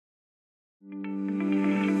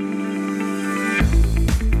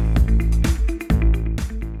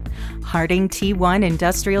HARTING T1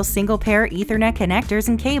 Industrial single-pair Ethernet connectors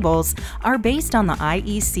and cables are based on the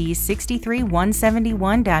IEC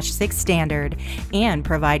 63171-6 standard and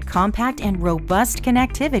provide compact and robust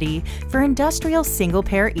connectivity for industrial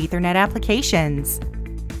single-pair Ethernet applications.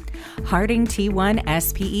 HARTING T1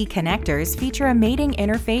 SPE connectors feature a mating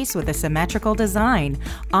interface with a symmetrical design,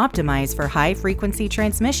 optimized for high-frequency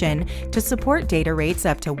transmission to support data rates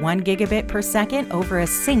up to 1 gigabit per second over a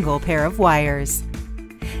single pair of wires.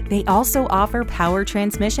 They also offer power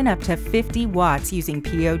transmission up to 50 watts using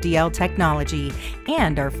PODL technology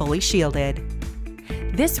and are fully shielded.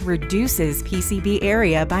 This reduces PCB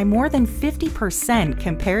area by more than 50%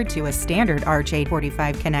 compared to a standard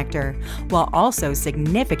RJ45 connector, while also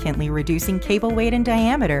significantly reducing cable weight and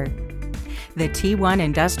diameter. The T1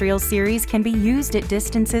 Industrial series can be used at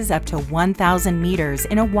distances up to 1,000 meters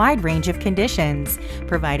in a wide range of conditions,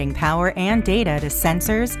 providing power and data to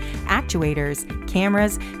sensors, actuators,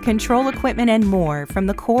 cameras, control equipment, and more from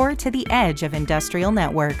the core to the edge of industrial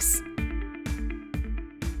networks.